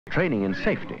Training in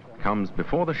safety comes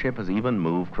before the ship has even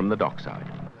moved from the dockside.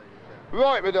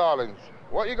 Right, my darlings,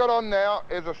 what you got on now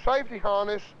is a safety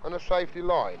harness and a safety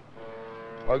line.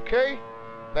 Okay?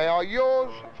 They are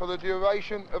yours for the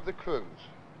duration of the cruise.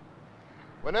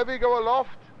 Whenever you go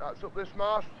aloft, that's up this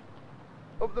mast,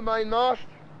 up the main mast,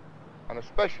 and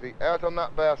especially out on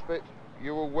that bowsprit,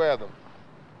 you will wear them.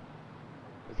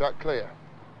 Is that clear?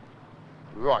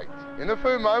 Right, in a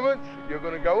few moments, you're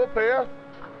going to go up here,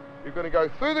 you're going to go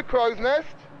through the crow's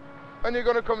nest, and you're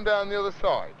going to come down the other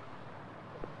side.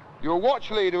 Your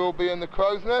watch leader will be in the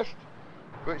crow's nest,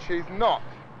 but she's not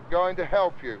going to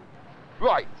help you.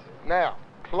 Right, now,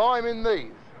 climb in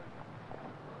these.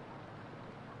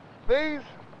 These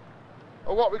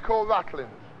are what we call rattlings.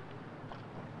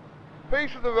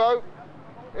 Piece of the rope,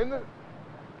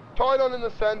 tied on in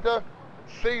the centre,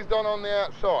 seized on the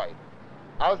outside.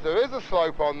 As there is a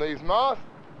slope on these masts,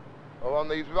 or on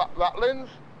these rattlings,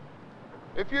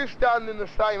 if you stand in the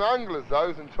same angle as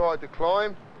those and try to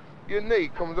climb, your knee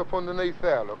comes up underneath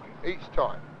there, look, each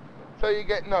time. So you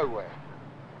get nowhere.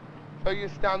 So you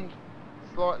stand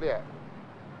slightly out.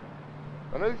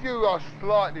 And as you are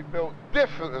slightly built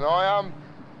different than I am,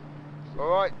 all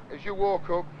right, as you walk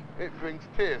up, it brings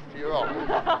tears to your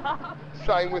eyes.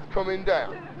 Same with coming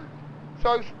down.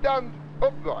 So stand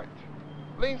upright.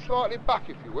 Lean slightly back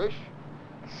if you wish.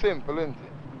 Simple, isn't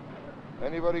it?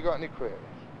 Anybody got any queries?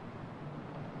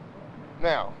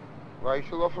 Now,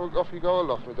 Rachel, off you go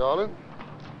aloft, my darling.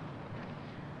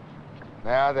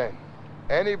 Now then,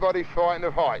 anybody frightened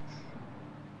of heights?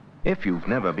 If you've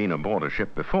never been aboard a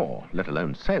ship before, let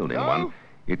alone sailed in one,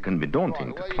 it can be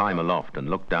daunting to climb aloft and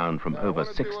look down from over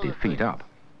 60 feet up.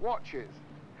 Watches.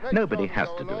 Nobody has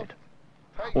to do it.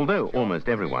 Although almost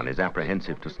everyone is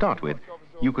apprehensive to start with,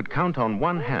 you could count on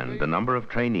one hand the number of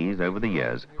trainees over the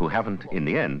years who haven't, in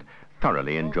the end,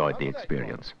 thoroughly enjoyed the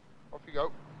experience. Off you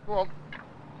go. Come on.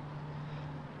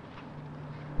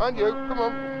 And you, come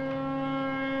on.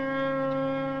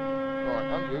 Right,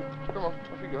 and you, come on,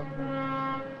 off you go.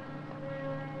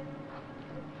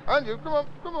 And you, come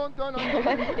on,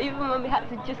 don't Even when we had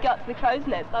to just go up to the crow's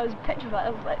nest, I was petrified. I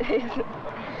was like this.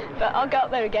 But I'll go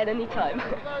up there again any time.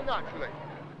 No, naturally.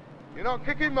 You're not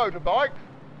kicking motorbikes.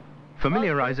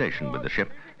 Familiarization with the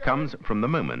ship comes from the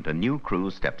moment a new crew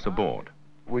steps aboard.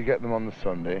 We get them on the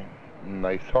Sunday, and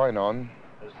they sign on.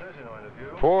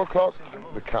 4 o'clock,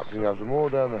 the captain has them all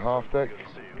down the half deck,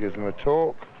 gives them a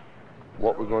talk,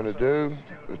 what we're going to do,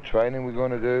 the training we're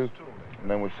going to do, and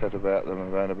then we set about them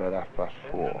around about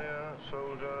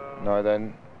 4:30. Now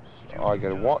then, I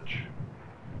get a watch,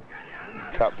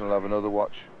 the captain will have another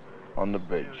watch on the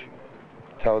bridge.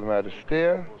 Tell them how to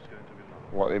steer,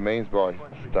 what he means by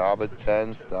starboard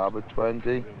 10, starboard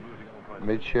 20,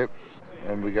 midships,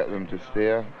 and we get them to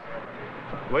steer.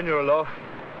 When you're aloft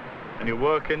and you're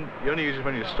working, you only use it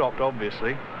when you're stopped,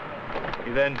 obviously.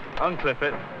 You then unclip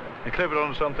it, you clip it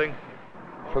on something.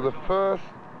 For the first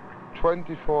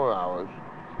 24 hours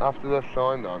after they're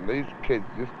signed on, these kids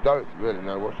just don't really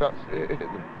know what's hit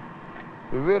them.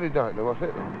 They really don't know what's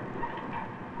hit them.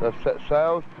 They've set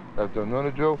sails, they've done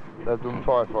runner drill, they've done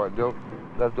firefight drill,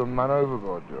 they've done man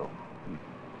overboard drill.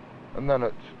 And then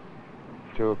at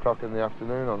 2 o'clock in the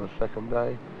afternoon on the second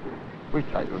day, we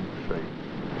take them to sea.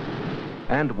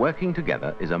 And working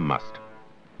together is a must.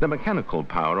 The mechanical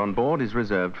power on board is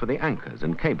reserved for the anchors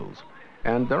and cables,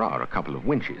 and there are a couple of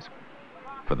winches.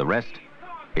 For the rest,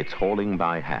 it's hauling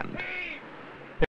by hand.